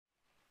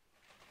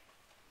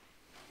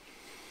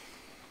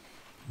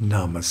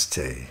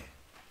Namaste.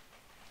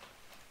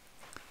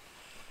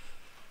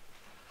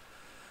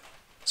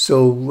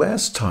 So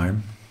last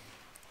time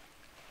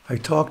I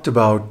talked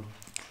about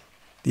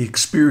the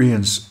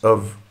experience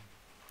of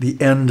the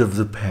end of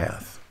the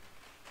path,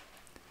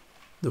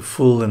 the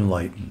full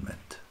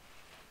enlightenment.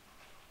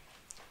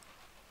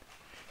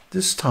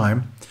 This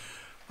time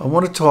I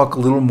want to talk a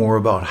little more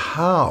about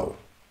how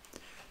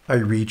I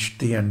reached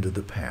the end of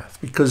the path,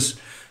 because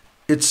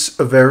it's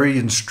a very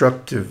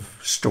instructive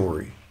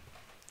story.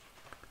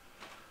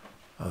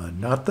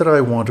 Not that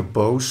I want to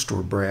boast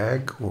or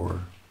brag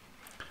or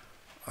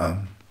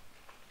I'm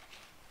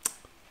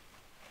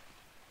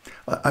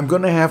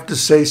going to have to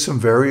say some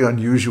very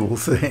unusual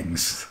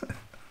things.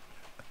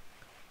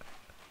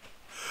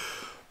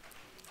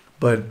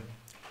 But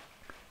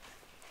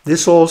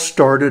this all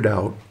started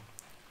out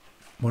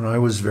when I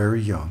was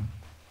very young,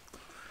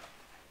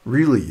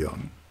 really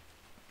young,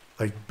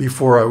 like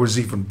before I was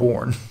even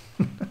born.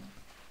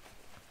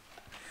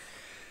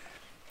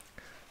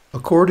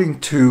 According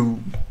to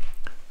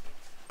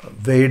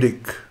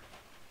Vedic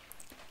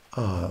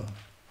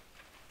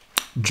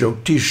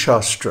Jyotish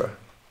Shastra,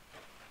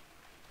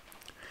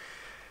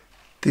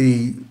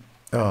 the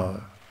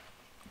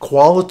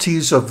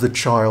qualities of the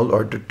child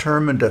are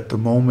determined at the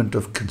moment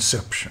of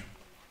conception.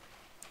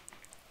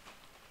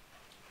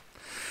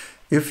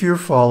 If you're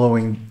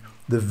following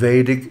the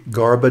Vedic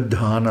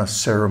Garbhadhana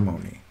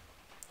ceremony,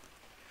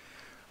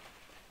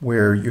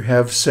 where you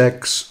have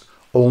sex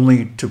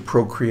only to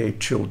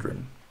procreate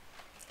children,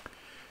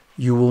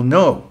 you will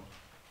know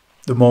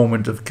the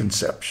moment of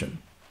conception,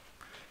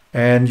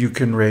 and you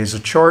can raise a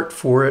chart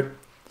for it,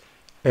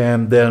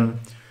 and then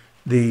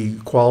the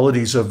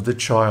qualities of the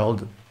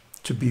child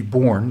to be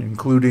born,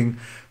 including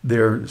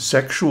their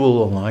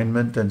sexual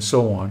alignment and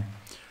so on,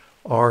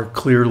 are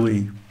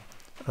clearly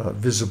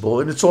visible.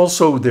 And it's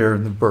also there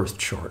in the birth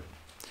chart.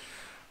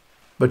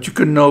 But you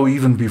can know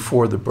even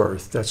before the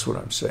birth, that's what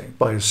I'm saying,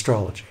 by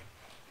astrology.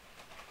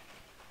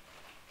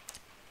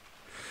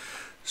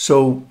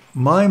 So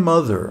my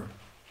mother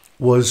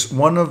was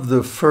one of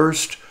the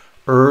first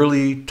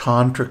early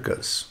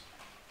Tāntrikas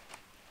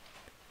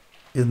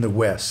in the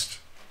West.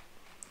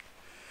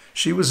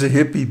 She was a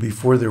hippie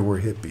before there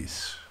were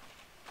hippies.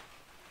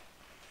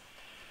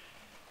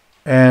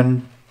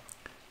 And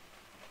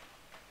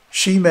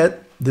she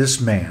met this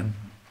man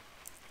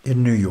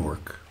in New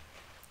York,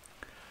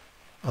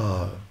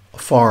 a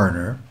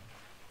foreigner,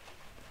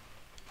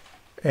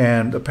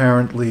 and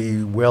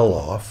apparently well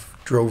off,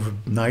 drove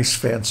a nice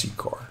fancy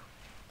car.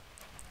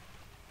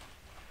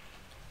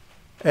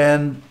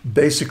 And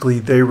basically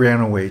they ran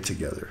away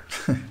together.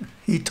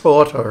 He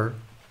taught her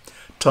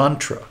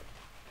Tantra,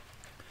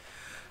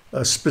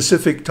 a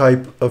specific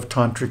type of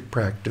tantric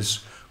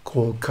practice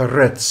called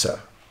carezza.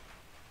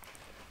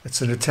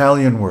 It's an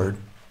Italian word.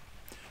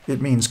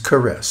 It means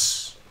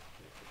caress.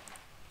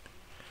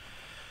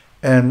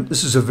 And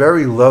this is a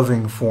very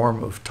loving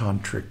form of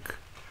tantric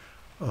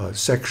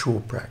sexual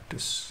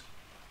practice.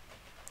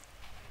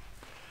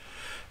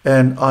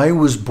 And I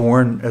was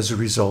born as a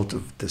result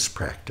of this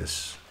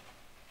practice.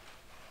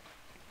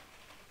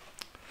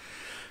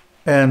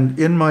 And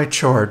in my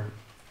chart,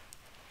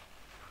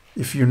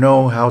 if you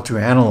know how to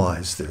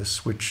analyze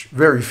this, which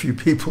very few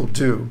people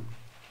do,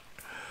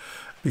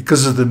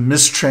 because of the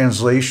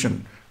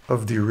mistranslation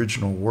of the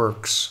original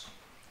works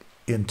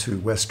into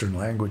Western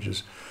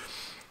languages,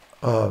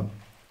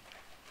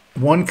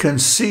 one can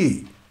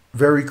see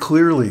very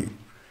clearly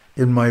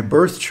in my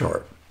birth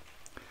chart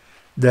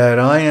that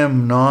I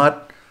am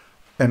not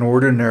an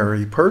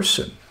ordinary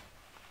person.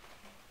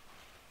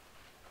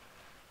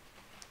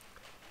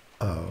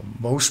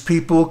 Most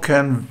people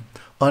can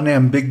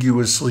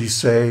unambiguously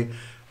say,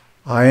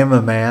 I am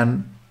a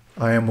man,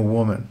 I am a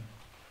woman,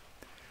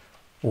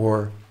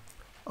 or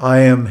I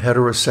am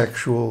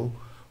heterosexual,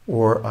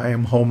 or I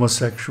am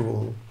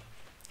homosexual,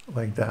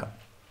 like that.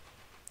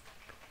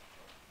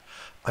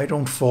 I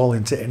don't fall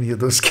into any of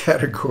those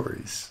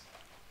categories.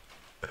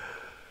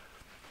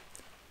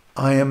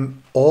 I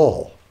am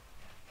all.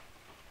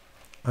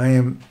 I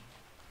am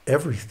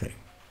everything.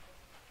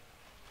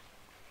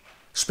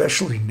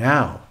 Especially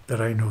now that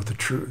I know the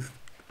truth.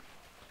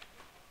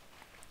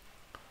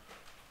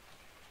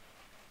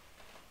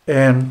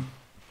 And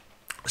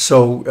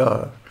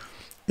so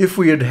if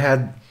we had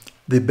had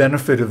the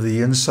benefit of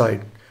the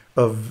insight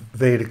of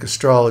Vedic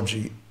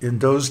astrology in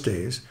those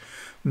days,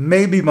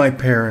 maybe my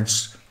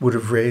parents would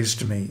have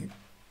raised me,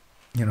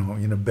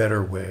 in a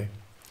better way.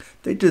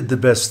 They did the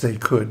best they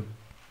could.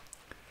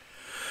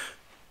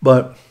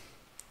 But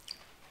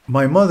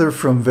my mother,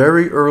 from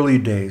very early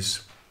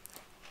days,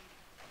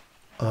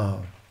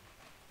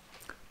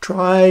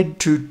 tried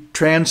to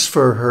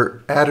transfer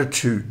her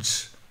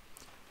attitudes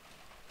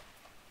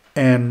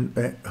and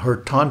her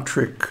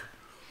tantric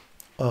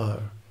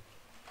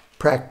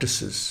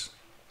practices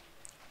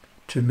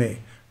to me.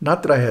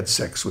 Not that I had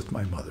sex with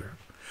my mother,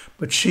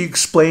 but she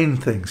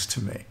explained things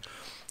to me.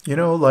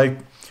 Like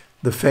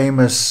the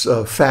famous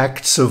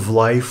facts of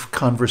life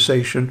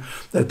conversation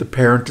that the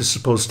parent is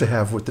supposed to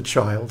have with the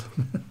child.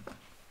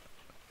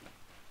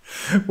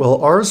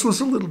 Well, ours was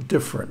a little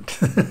different.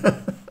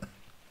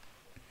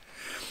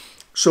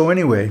 So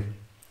anyway,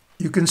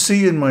 you can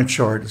see in my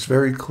chart, it's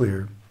very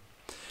clear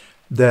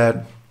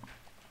that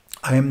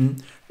I'm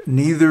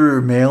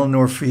neither male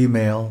nor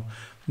female,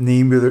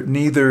 neither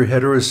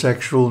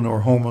heterosexual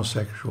nor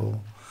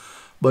homosexual,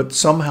 but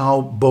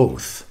somehow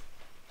both.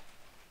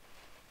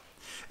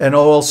 And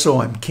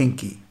also I'm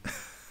kinky.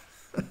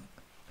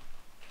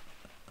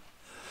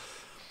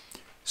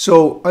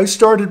 So I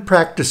started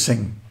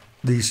practicing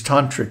these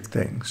tantric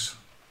things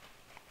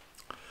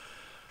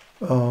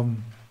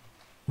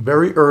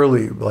very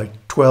early,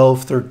 like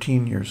 12,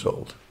 13 years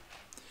old.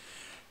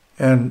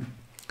 And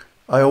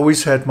I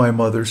always had my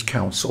mother's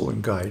counsel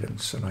and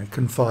guidance, and I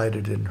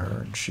confided in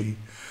her, and she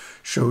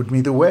showed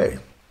me the way.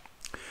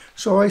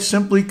 So I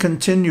simply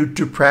continued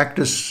to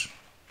practice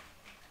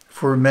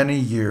for many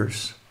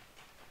years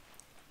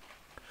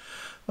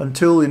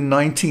until in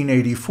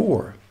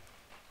 1984,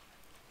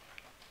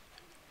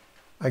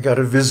 I got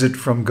a visit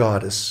from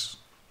Goddess.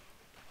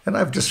 And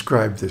I've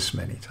described this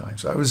many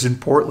times. I was in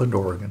Portland,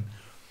 Oregon,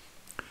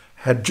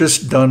 had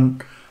just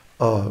done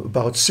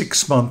about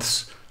 6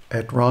 months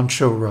at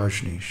Rancho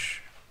Rajneesh.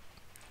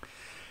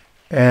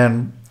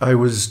 And I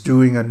was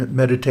doing a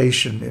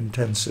meditation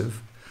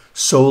intensive,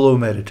 solo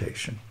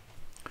meditation,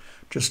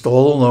 just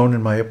all alone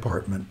in my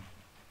apartment.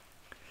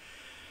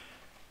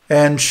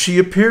 And she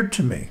appeared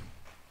to me.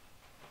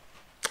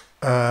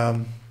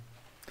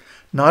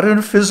 Not in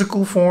a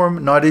physical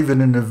form, not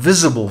even in a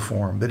visible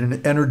form, but in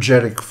an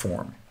energetic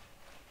form.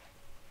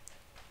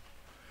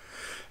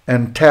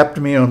 And tapped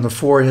me on the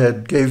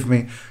forehead, gave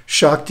me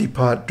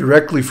Śaktipāt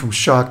directly from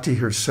Shakti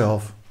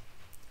herself.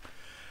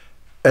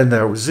 And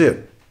that was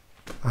it.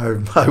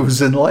 I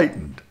was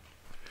enlightened.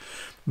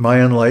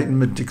 My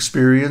enlightenment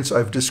experience,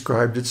 I've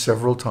described it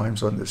several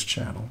times on this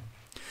channel.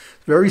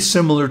 Very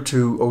similar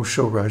to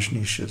Osho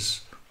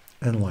Rajneesh's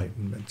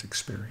enlightenment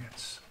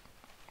experience.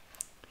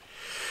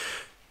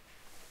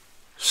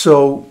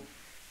 So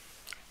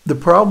the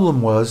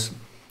problem was,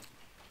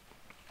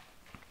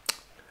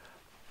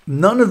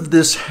 none of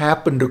this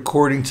happened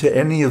according to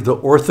any of the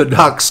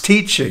orthodox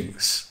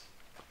teachings.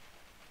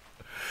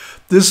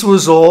 This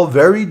was all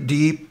very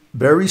deep,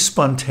 very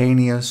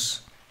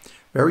spontaneous,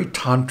 very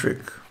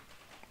tantric.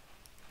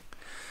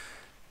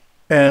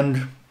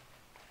 And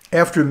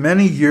after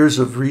many years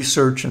of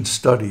research and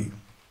study,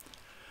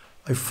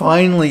 I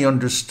finally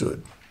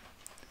understood.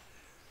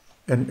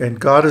 And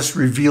Goddess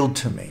revealed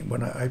to me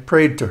when I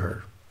prayed to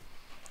her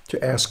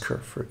to ask her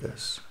for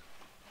this,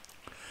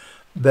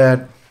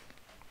 that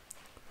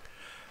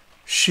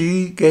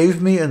she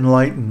gave me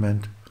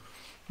enlightenment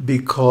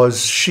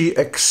because she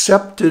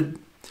accepted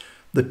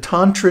the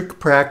tantric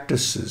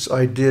practices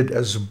I did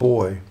as a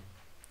boy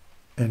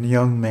and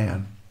young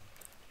man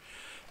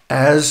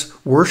as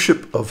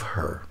worship of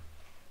her.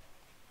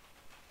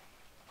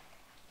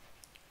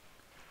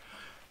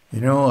 You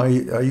know, I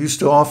used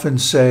to often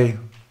say,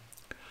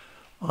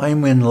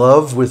 I'm in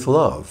love with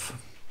love.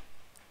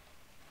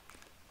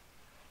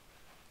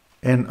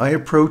 And I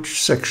approach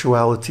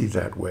sexuality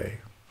that way.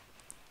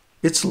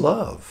 It's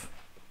love.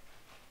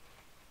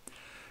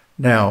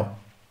 Now,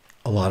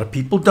 a lot of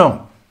people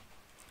don't.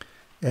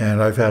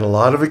 And I've had a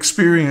lot of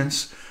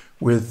experience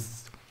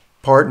with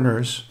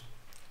partners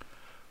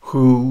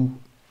who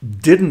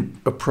didn't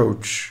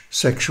approach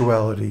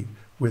sexuality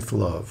with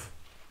love.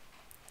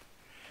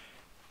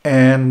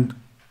 And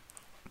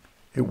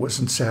it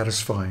wasn't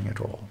satisfying at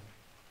all.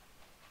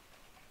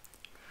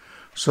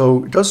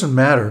 So it doesn't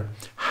matter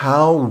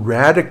how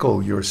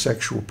radical your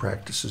sexual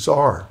practices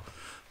are,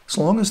 as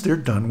long as they're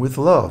done with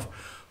love,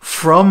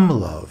 from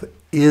love,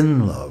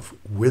 in love,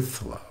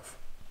 with love.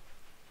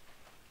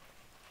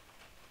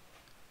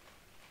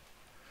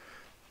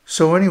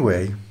 So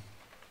anyway,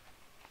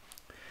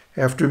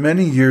 after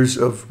many years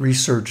of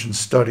research and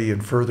study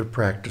and further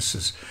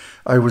practices,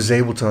 I was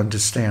able to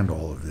understand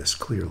all of this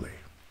clearly.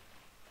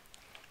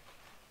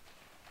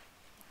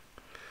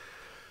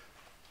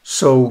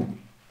 So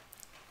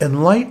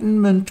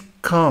enlightenment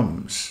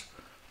comes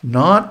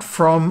not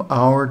from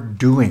our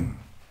doing.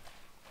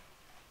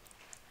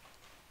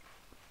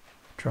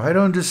 Try to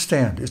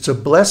understand. It's a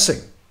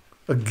blessing,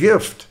 a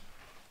gift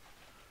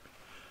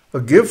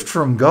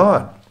from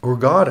God or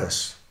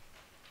Goddess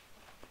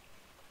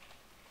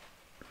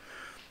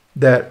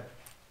that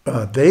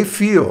they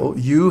feel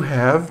you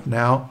have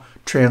now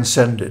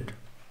transcended.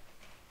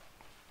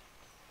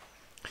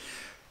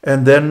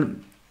 And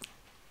then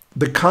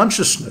the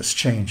consciousness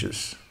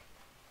changes.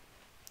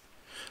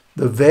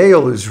 The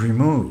veil is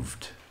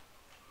removed.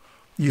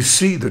 You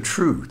see the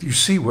truth. You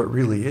see what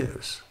really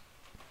is.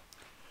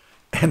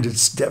 And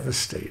it's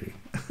devastating.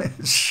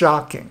 It's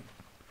shocking.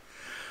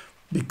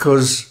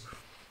 Because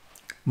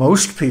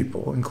most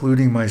people,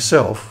 including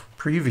myself,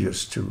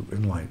 previous to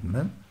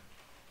enlightenment,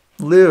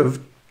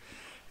 lived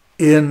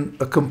in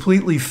a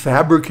completely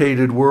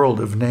fabricated world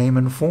of name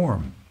and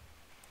form.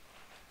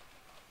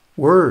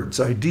 Words,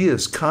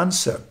 ideas,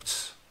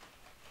 concepts.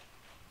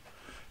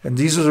 And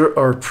these are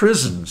our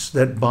prisons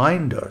that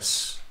bind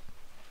us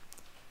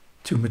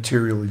to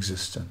material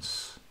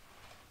existence.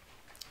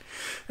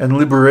 And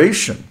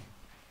liberation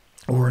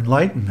or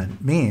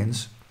enlightenment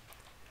means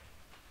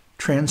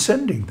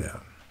transcending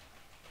them.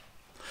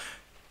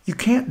 You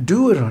can't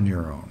do it on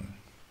your own.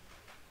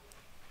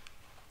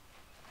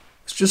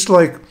 It's just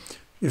like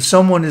if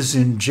someone is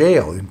in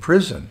jail, in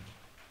prison,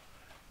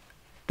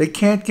 they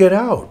can't get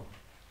out.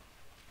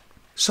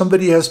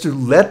 Somebody has to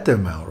let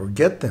them out or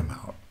get them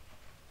out.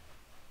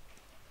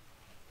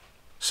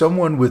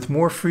 Someone with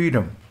more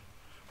freedom,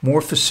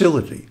 more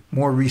facility,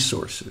 more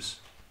resources.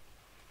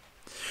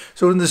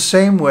 So in the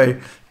same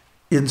way,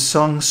 in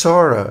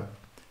samsara,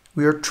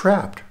 we are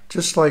trapped,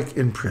 just like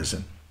in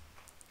prison.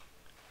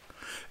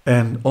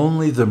 And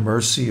only the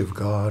mercy of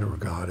God or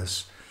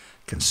Goddess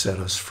can set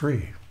us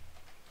free.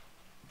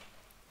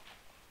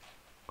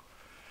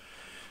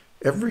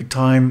 Every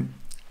time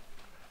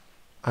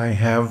I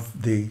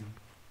have the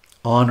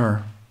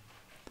honor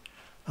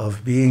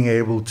of being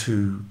able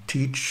to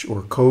teach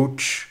or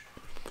coach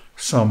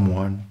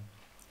someone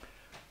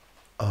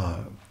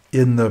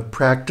in the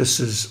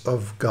practices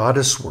of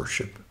goddess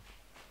worship,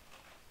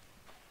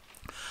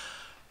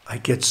 I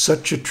get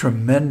such a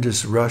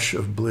tremendous rush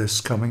of bliss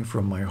coming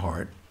from my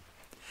heart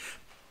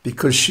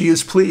because she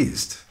is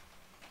pleased.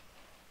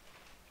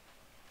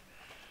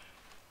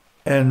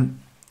 And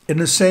in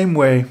the same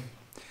way,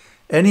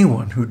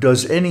 anyone who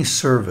does any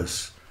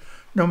service,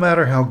 no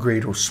matter how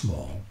great or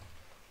small,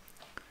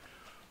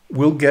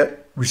 will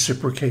get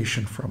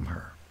reciprocation from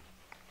her.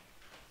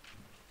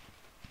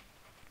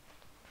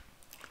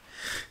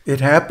 It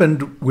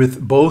happened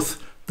with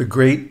both the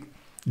great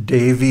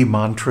Devi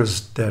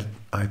mantras that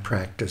I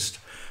practiced,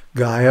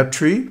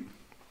 Gayatri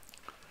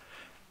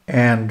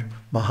and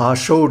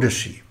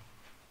Mahashodashi,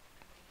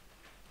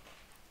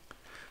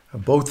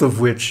 both of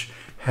which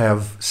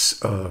have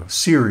a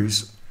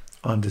series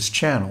on this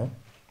channel,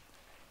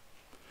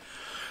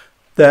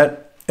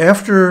 that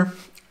after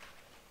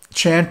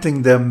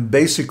chanting them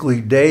basically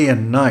day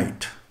and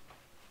night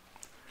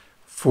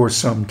for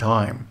some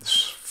time,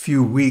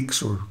 few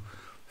weeks or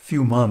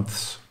few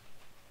months,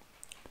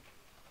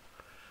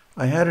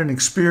 I had an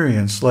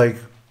experience like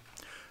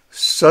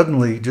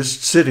suddenly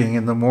just sitting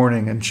in the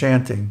morning and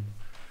chanting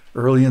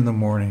early in the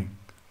morning.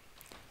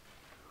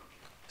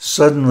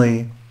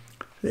 Suddenly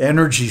the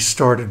energy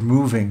started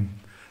moving.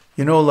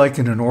 You know, like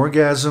in an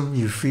orgasm,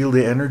 you feel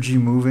the energy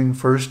moving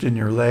first in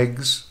your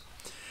legs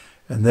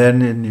and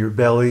then in your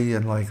belly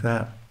and like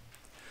that.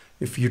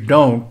 If you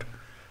don't,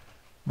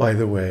 by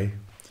the way,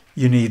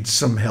 you need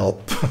some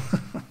help.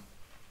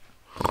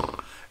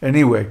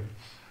 Anyway,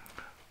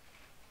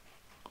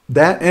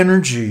 that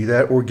energy,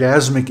 that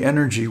orgasmic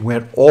energy,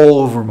 went all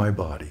over my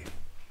body,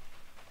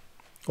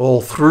 all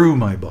through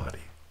my body,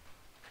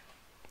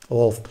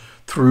 all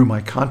through my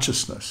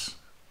consciousness.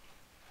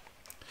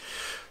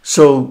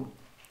 So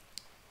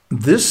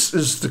this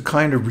is the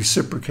kind of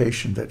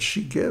reciprocation that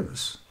she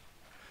gives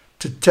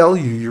to tell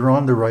you you're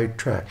on the right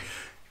track.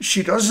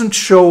 She doesn't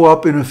show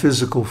up in a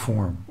physical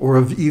form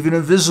or even a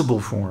visible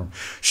form.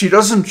 She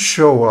doesn't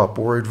show up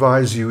or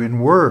advise you in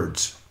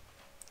words.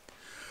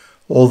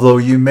 Although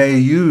you may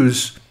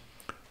use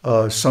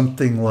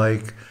something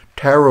like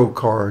tarot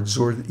cards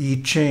or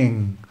I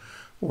Ching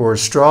or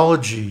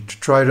astrology to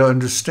try to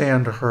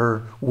understand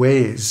her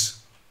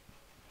ways.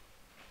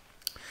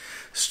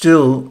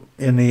 Still,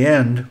 in the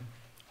end,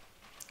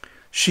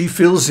 she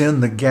fills in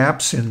the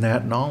gaps in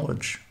that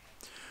knowledge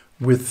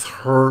with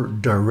her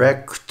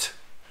direct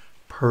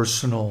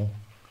personal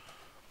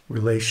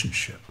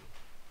relationship.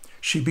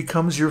 She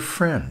becomes your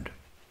friend.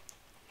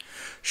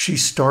 She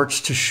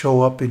starts to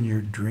show up in your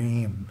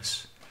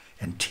dreams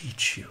and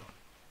teach you.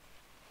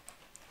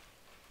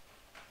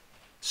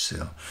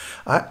 So,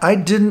 I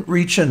didn't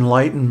reach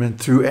enlightenment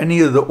through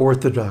any of the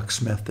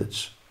orthodox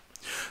methods,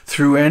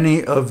 through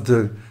any of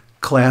the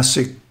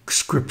classic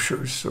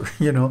scriptures, or,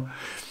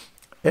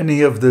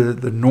 any of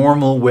the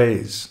normal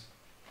ways.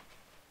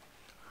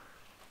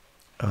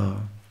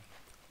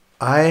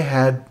 I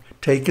had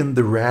taken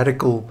the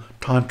radical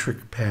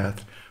tantric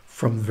path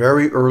from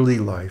very early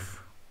life,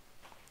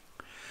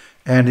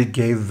 and it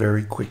gave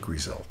very quick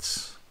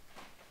results.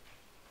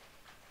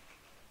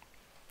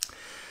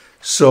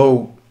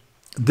 So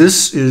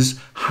this is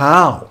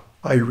how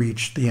I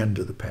reached the end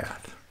of the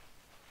path.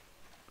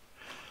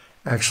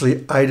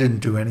 Actually, I didn't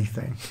do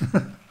anything.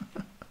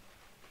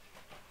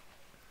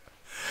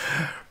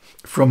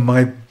 From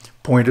my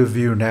point of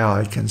view now,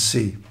 I can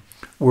see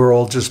we're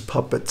all just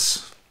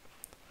puppets,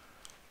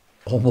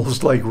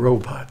 almost like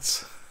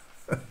robots.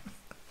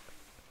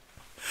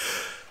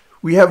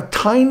 We have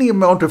tiny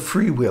amount of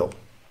free will.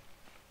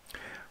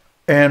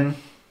 And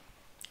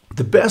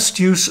the best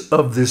use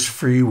of this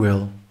free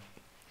will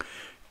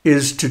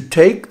is to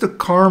take the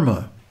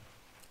karma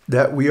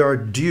that we are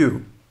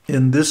due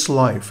in this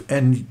life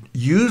and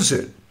use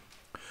it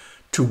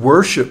to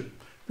worship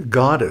the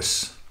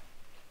goddess.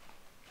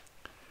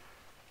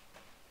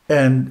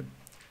 And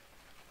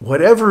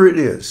whatever it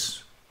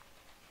is,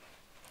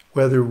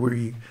 whether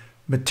we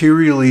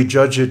materially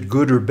judge it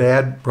good or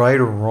bad, right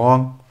or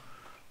wrong,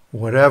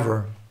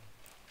 whatever,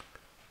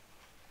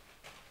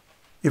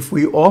 if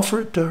we offer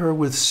it to her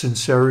with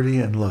sincerity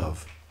and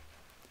love,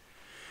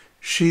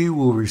 she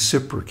will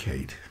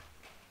reciprocate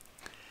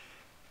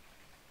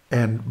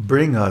and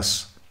bring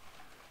us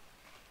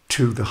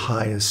to the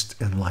highest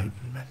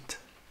enlightenment.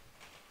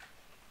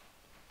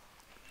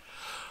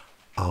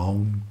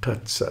 Aum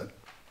Tat Sat.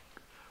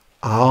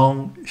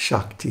 Aum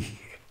Shakti.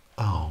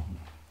 Aum.